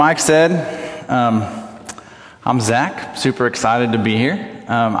Mike said, I'm Zach, super excited to be here.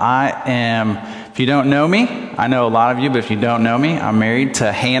 I am, if you don't know me, I know a lot of you, but if you don't know me, I'm married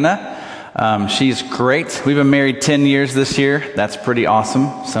to Hannah. She's great. We've been married 10 years this year. That's pretty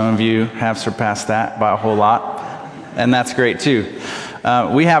awesome. Some of you have surpassed that by a whole lot, and that's great too.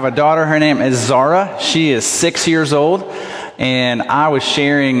 We have a daughter. Her name is Zara. She is 6 years old, and I was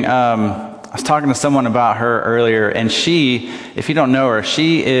sharing, I was talking to someone about her earlier, and she, if you don't know her,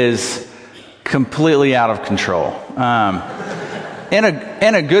 she is completely out of control. In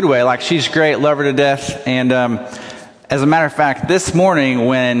a good way. Like, she's great, love her to death. And as a matter of fact, this morning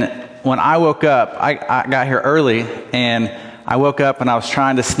when I woke up, I got here early, and I woke up and I was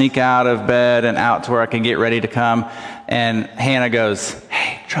trying to sneak out of bed and out to where I could get ready to come. And Hannah goes,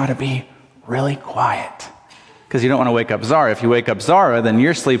 "Hey, try to be really quiet, because you don't want to wake up Zara. If you wake up Zara, then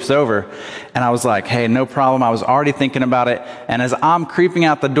your sleep's over." And I was like, "Hey, no problem." I was already thinking about it. And as I'm creeping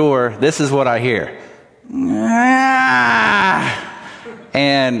out the door, this is what I hear.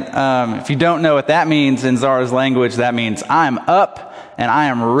 And if you don't know what that means in Zara's language, that means I'm up and I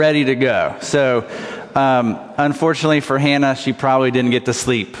am ready to go. So unfortunately for Hannah, she probably didn't get to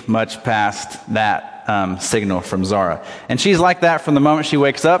sleep much past that signal from Zara. And she's like that from the moment she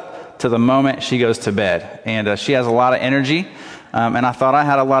wakes up to the moment she goes to bed. And she has a lot of energy. And I thought I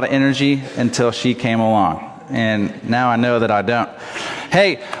had a lot of energy until she came along. And now I know that I don't.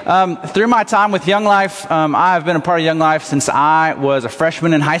 Hey, through my time with Young Life, I've been a part of Young Life since I was a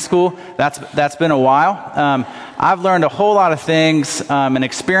freshman in high school. That's been a while. I've learned a whole lot of things and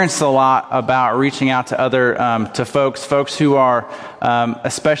experienced a lot about reaching out to folks who are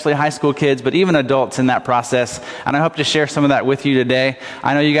especially high school kids, but even adults in that process. And I hope to share some of that with you today.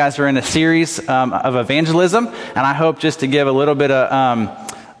 I know you guys are in a series of evangelism, and I hope just to give a little bit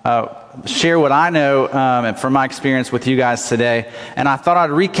of share what I know from my experience with you guys today. And I thought I'd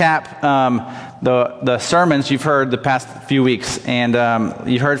recap the sermons you've heard the past few weeks. And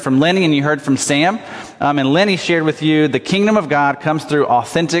you heard from Lenny and you heard from Sam. And Lenny shared with you the kingdom of God comes through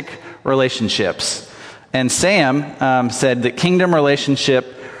authentic relationships. And Sam said that kingdom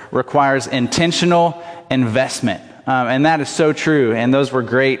relationship requires intentional investment. And that is so true. And those were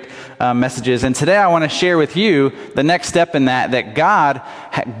great messages. And today I want to share with you the next step in that God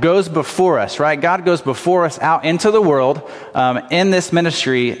goes before us, right? God goes before us out into the world in this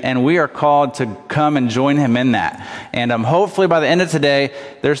ministry, and we are called to come and join him in that. And hopefully by the end of today,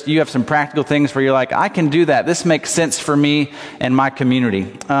 you have some practical things where you're like, I can do that. This makes sense for me and my community.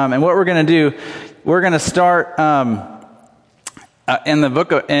 And what we're going to do, we're going to start in the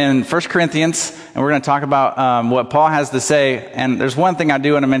book in 1 Corinthians, and we're going to talk about what Paul has to say. And there's one thing I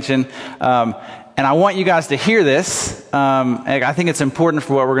do want to mention, and I want you guys to hear this. I think it's important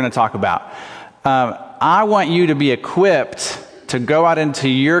for what we're going to talk about. I want you to be equipped to go out into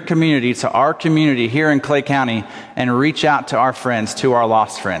your community, to our community here in Clay County, and reach out to our friends, to our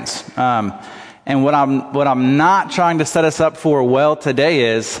lost friends. And what I'm not trying to set us up for well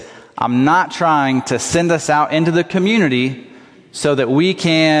today is, I'm not trying to send us out into the community so that we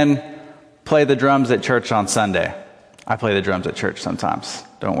can play the drums at church on Sunday. I play the drums at church sometimes,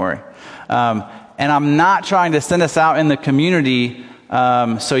 don't worry. And I'm not trying to send us out in the community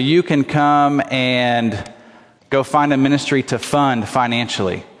so you can come and go find a ministry to fund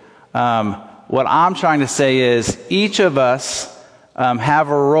financially. What I'm trying to say is each of us have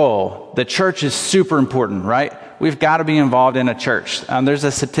a role. The church is super important, right? We've got to be involved in a church. There's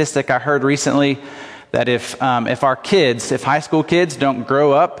a statistic I heard recently that if high school kids don't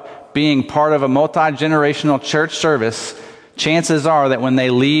grow up being part of a multi-generational church service, chances are that when they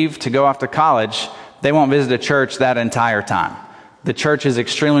leave to go off to college, they won't visit a church that entire time. The church is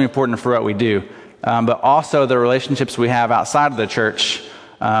extremely important for what we do, but also the relationships we have outside of the church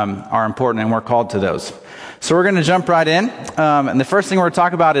are important, and we're called to those. So we're going to jump right in, and the first thing we're going to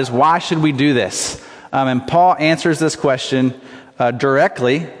talk about is, why should we do this? And Paul answers this question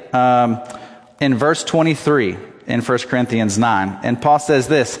directly in verse 23 in 1 Corinthians 9. And Paul says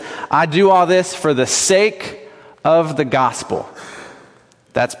this: "I do all this for the sake of the gospel."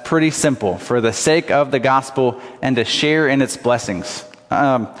 That's pretty simple. For the sake of the gospel and to share in its blessings.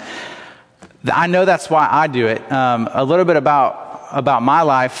 I know that's why I do it. A little bit about my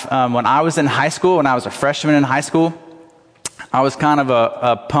life. When I was in high school, when I was a freshman in high school, I was kind of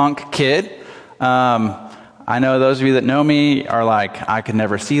a punk kid. I know those of you that know me are like, I could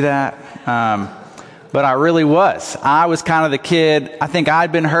never see that. But I really was. I was kind of the kid, I think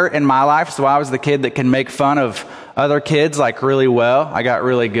I'd been hurt in my life, so I was the kid that can make fun of other kids like really well. I got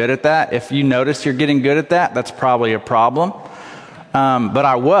really good at that. If you notice you're getting good at that, that's probably a problem. But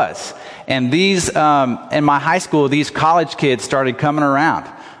I was. And in my high school, these college kids started coming around.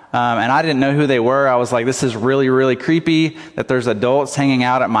 And I didn't know who they were. I was like, this is really, really creepy that there's adults hanging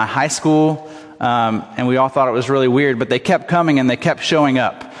out at my high school. And we all thought it was really weird, but they kept coming and they kept showing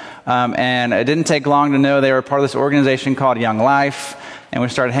up. And it didn't take long to know they were part of this organization called Young Life. And we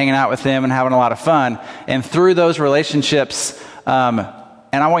started hanging out with them and having a lot of fun. And through those relationships,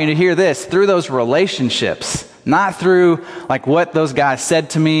 and I want you to hear this, through those relationships, not through like what those guys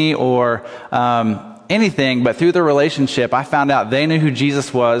said to me or anything, but through the relationship, I found out they knew who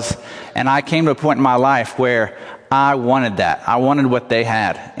Jesus was. And I came to a point in my life where I wanted that. I wanted what they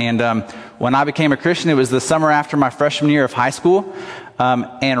had. And when I became a Christian, it was the summer after my freshman year of high school.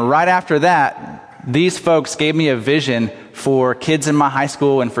 And right after that, these folks gave me a vision for kids in my high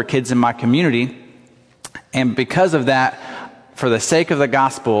school and for kids in my community. And because of that, for the sake of the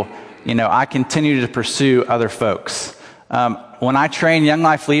gospel, I continue to pursue other folks. When I train Young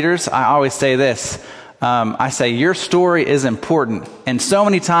Life leaders, I always say this. I say, your story is important. And so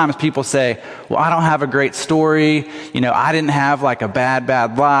many times people say, well, I don't have a great story. I didn't have like a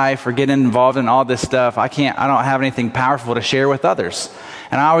bad life or get involved in all this stuff. I don't have anything powerful to share with others.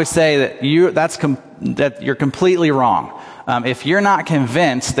 And I always say that you're completely wrong. If you're not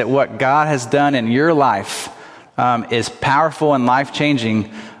convinced that what God has done in your life is powerful and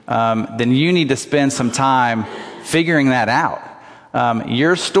life-changing, then you need to spend some time figuring that out.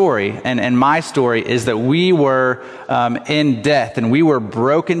 Your story and my story is that we were in death and we were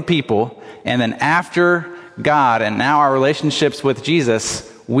broken people. And then after God and now our relationships with Jesus,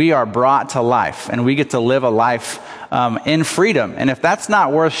 we are brought to life and we get to live a life in freedom. And if that's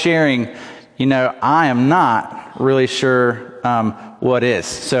not worth sharing, I am not really sure what is.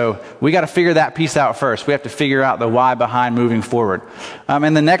 So we got to figure that piece out first. We have to figure out the why behind moving forward.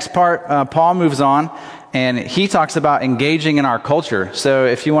 And the next part, Paul moves on. And he talks about engaging in our culture. So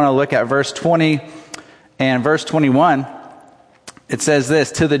if you want to look at verse 20 and verse 21, it says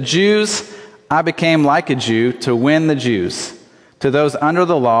this, to the Jews, I became like a Jew to win the Jews. To those under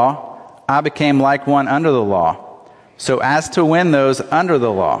the law, I became like one under the law, so as to win those under the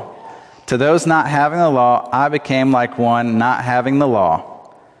law. To those not having the law, I became like one not having the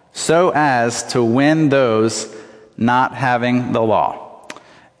law, so as to win those not having the law.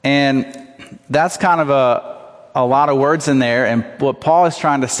 And that's kind of a lot of words in there. And what Paul is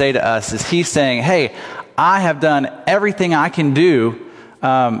trying to say to us is he's saying, hey, I have done everything I can do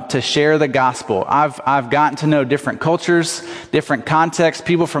to share the gospel. I've gotten to know different cultures, different contexts,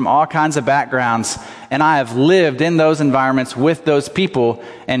 people from all kinds of backgrounds, and I have lived in those environments with those people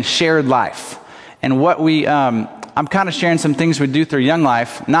and shared life. And what I'm kind of sharing some things we do through Young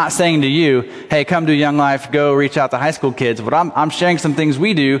Life, not saying to you, hey, come do Young Life, go reach out to high school kids, but I'm sharing some things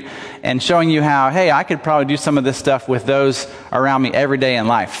we do and showing you how, hey, I could probably do some of this stuff with those around me every day in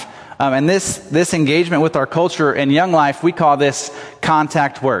life. And this engagement with our culture in Young Life, we call this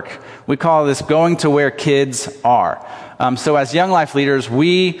contact work. We call this going to where kids are. So as Young Life leaders,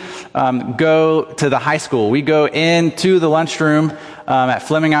 we go to the high school. We go into the lunchroom at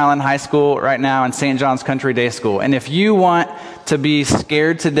Fleming Island High School right now in St. John's Country Day School. And if you want to be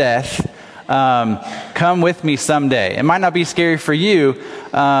scared to death, come with me someday. It might not be scary for you,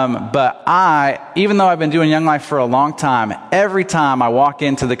 but even though I've been doing Young Life for a long time, every time I walk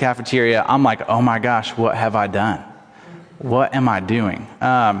into the cafeteria, I'm like, oh my gosh, what have I done? What am I doing?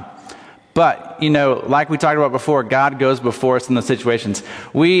 But, like we talked about before, God goes before us in those situations.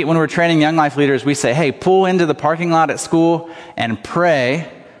 When we're training Young Life leaders, we say, hey, pull into the parking lot at school and pray.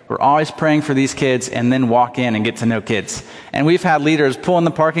 We're always praying for these kids and then walk in and get to know kids. And we've had leaders pull in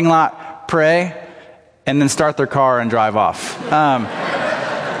the parking lot, pray, and then start their car and drive off.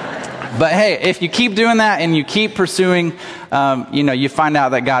 But hey, if you keep doing that and you keep pursuing, you find out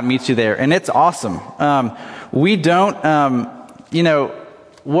that God meets you there. And it's awesome. We don't,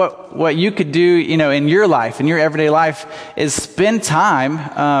 what you could do, in your life, in your everyday life, is spend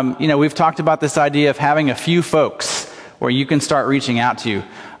time. We've talked about this idea of having a few folks where you can start reaching out to.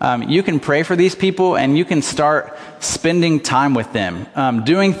 You can pray for these people and you can start spending time with them,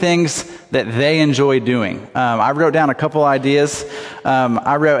 doing things that they enjoy doing. I wrote down a couple ideas.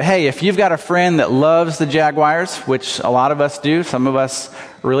 I wrote, hey, if you've got a friend that loves the Jaguars, which a lot of us do, some of us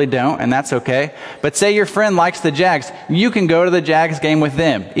really don't, and that's okay. But say your friend likes the Jags, you can go to the Jags game with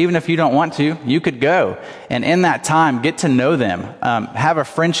them. Even if you don't want to, you could go. And in that time, get to know them, have a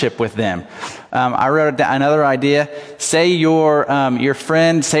friendship with them. I wrote another idea. Say your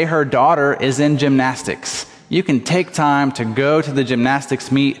friend, say her daughter is in gymnastics. You can take time to go to the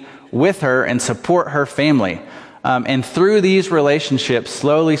gymnastics meet with her and support her family. And through these relationships,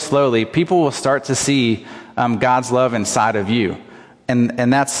 slowly, people will start to see God's love inside of you.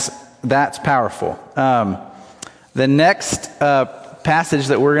 And that's powerful. The next passage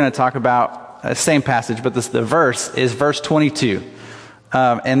that we're going to talk about, same passage, but the verse is verse 22.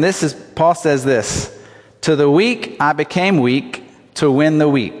 And this is, Paul says this, to the weak I became weak to win the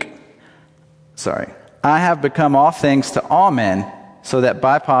weak. I have become all things to all men so that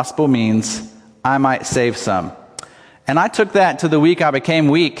by possible means I might save some. And I took that to the weak I became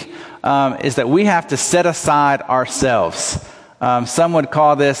weak, is that we have to set aside ourselves. Some would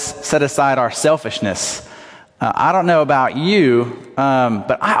call this set aside our selfishness. I don't know about you,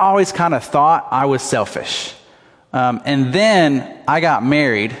 but I always kind of thought I was selfish. And then I got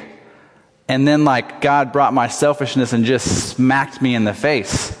married, and then like God brought my selfishness and just smacked me in the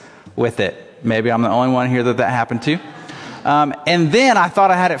face with it. Maybe I'm the only one here that happened to. And then I thought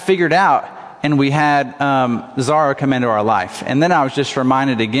I had it figured out, and we had Zara come into our life. And then I was just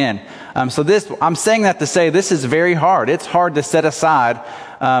reminded again. So I'm saying that to say this is very hard. It's hard to set aside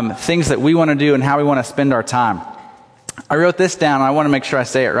things that we want to do and how we want to spend our time. I wrote this down. I want to make sure I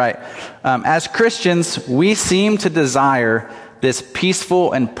say it right. As Christians, we seem to desire this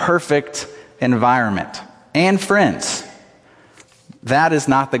peaceful and perfect environment and friends. That is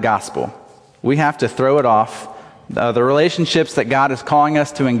not the gospel. We have to throw it off. The relationships that God is calling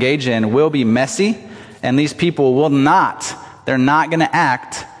us to engage in will be messy, and these people they're not going to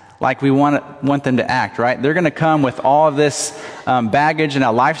act like we want them to act, right? They're going to come with all of this baggage and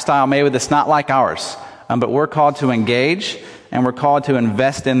a lifestyle maybe that's not like ours. But we're called to engage, and we're called to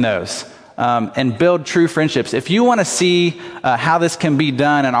invest in those and build true friendships. If you want to see how this can be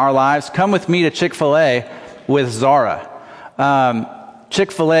done in our lives, come with me to Chick-fil-A with Zara.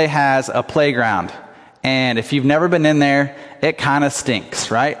 Chick-fil-A has a playground, and if you've never been in there, it kind of stinks,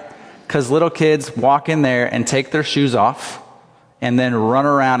 right? Because little kids walk in there and take their shoes off and then run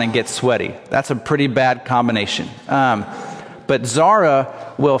around and get sweaty. That's a pretty bad combination. But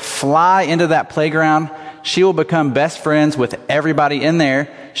Zara will fly into that playground. She will become best friends with everybody in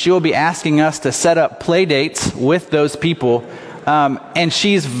there. She will be asking us to set up play dates with those people. And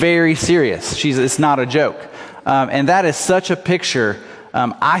she's very serious. It's not a joke. And that is such a picture,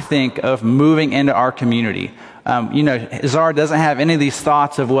 I think, of moving into our community. Zara doesn't have any of these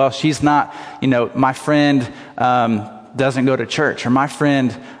thoughts of, well, she's not, my friend doesn't go to church, or my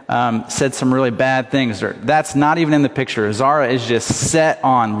friend said some really bad things. Or that's not even in the picture. Zara is just set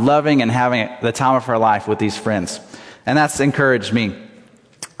on loving and having the time of her life with these friends. And that's encouraged me.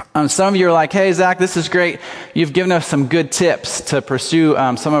 Some of you are like, hey, Zach, this is great. You've given us some good tips to pursue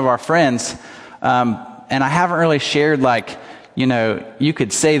some of our friends. And I haven't really shared you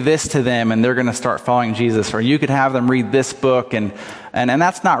could say this to them and they're going to start following Jesus, or you could have them read this book. And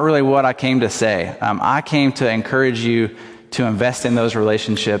that's not really what I came to say. I came to encourage you to invest in those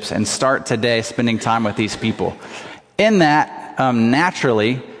relationships and start today spending time with these people. In that,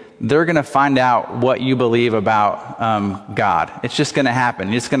 naturally, they're going to find out what you believe about God. It's just going to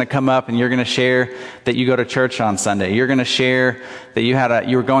happen. It's going to come up, and you're going to share that you go to church on Sunday. You're going to share that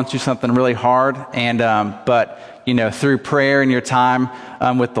you were going through something really hard, and but through prayer and your time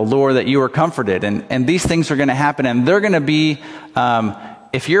with the Lord, that you were comforted. And these things are going to happen, and they're going to be,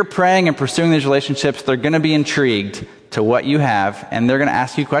 if you're praying and pursuing these relationships, they're going to be intrigued to what you have, and they're going to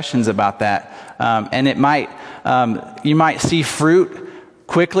ask you questions about that. And you might see fruit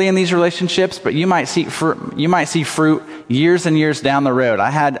quickly in these relationships, but you might see fruit years and years down the road. I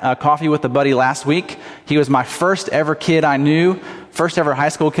had coffee with a buddy last week. He was my first ever high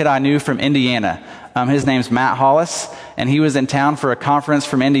school kid I knew from Indiana. His name's Matt Hollis, and he was in town for a conference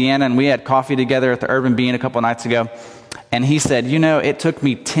from Indiana, and we had coffee together at the Urban Bean a couple nights ago. And he said, it took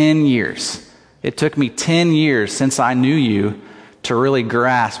me 10 years. It took me 10 years since I knew you to really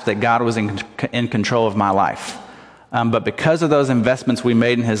grasp that God was in control of my life. But because of those investments we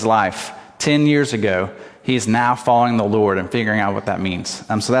made in his life 10 years ago, he's now following the Lord and figuring out what that means.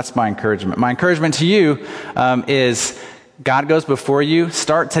 So that's my encouragement. My encouragement to you is God goes before you.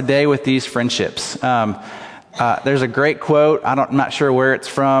 Start today with these friendships. There's a great quote. I'm not sure where it's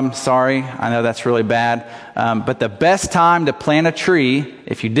from. Sorry. I know that's really bad. But the best time to plant a tree,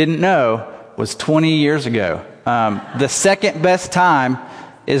 if you didn't know, was 20 years ago. The second best time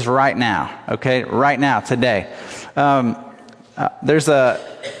is right now. Okay? Right now, today. There's a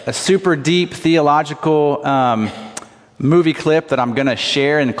super deep theological movie clip that I'm going to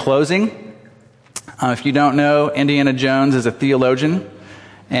share in closing. If you don't know, Indiana Jones is a theologian,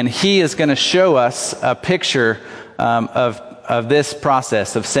 and he is going to show us a picture of this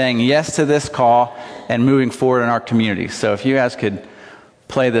process of saying yes to this call and moving forward in our community. So if you guys could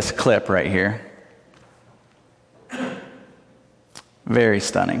play this clip right here. Very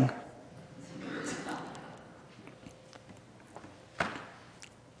stunning.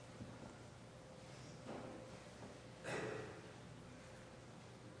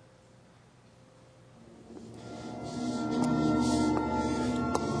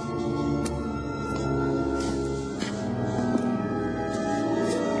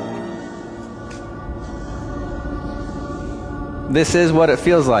 this is what it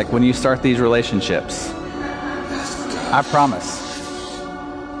feels like when you start these relationships. I promise.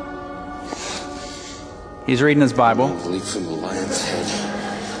 He's reading his Bible. Leap from the lion's head.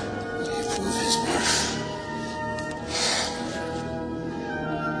 You prove his birth.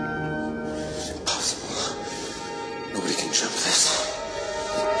 Impossible. Nobody can jump this.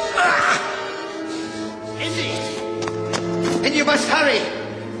 Indy! And you must hurry!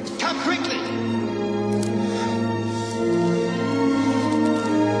 Come quickly!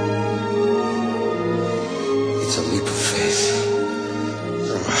 It's a leap of faith.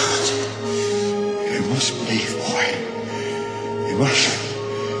 From our heart. You must believe, boy. You must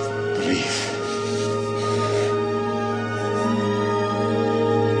believe.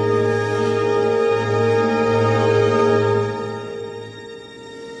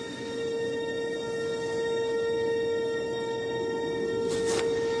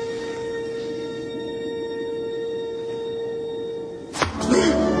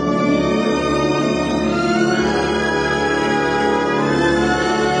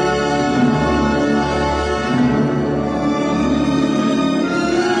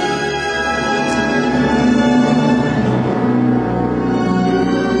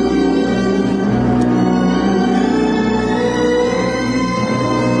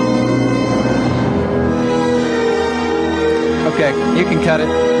 Okay, you can cut it.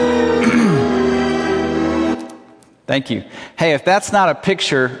 Thank you. Hey, if that's not a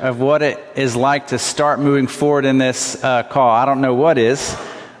picture of what it is like to start moving forward in this call, I don't know what is.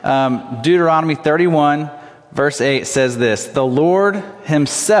 Deuteronomy 31, verse 8 says this: "The Lord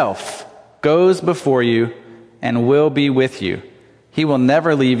himself goes before you and will be with you. He will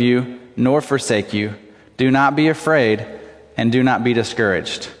never leave you nor forsake you. Do not be afraid and do not be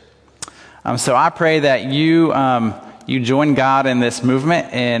discouraged." So I pray that you join God in this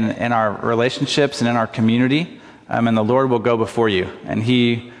movement in our relationships and in our community, and the Lord will go before you, and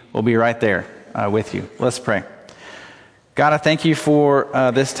he will be right there with you. Let's pray. God, I thank you for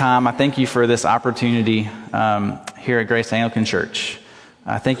this time. I thank you for this opportunity here at Grace Anglican Church.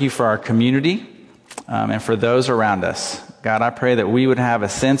 I thank you for our community and for those around us. God, I pray that we would have a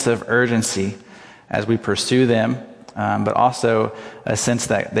sense of urgency as we pursue them, but also a sense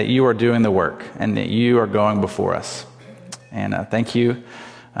that you are doing the work and that you are going before us. And thank you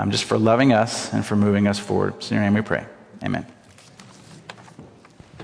just for loving us and for moving us forward. In your name we pray. Amen.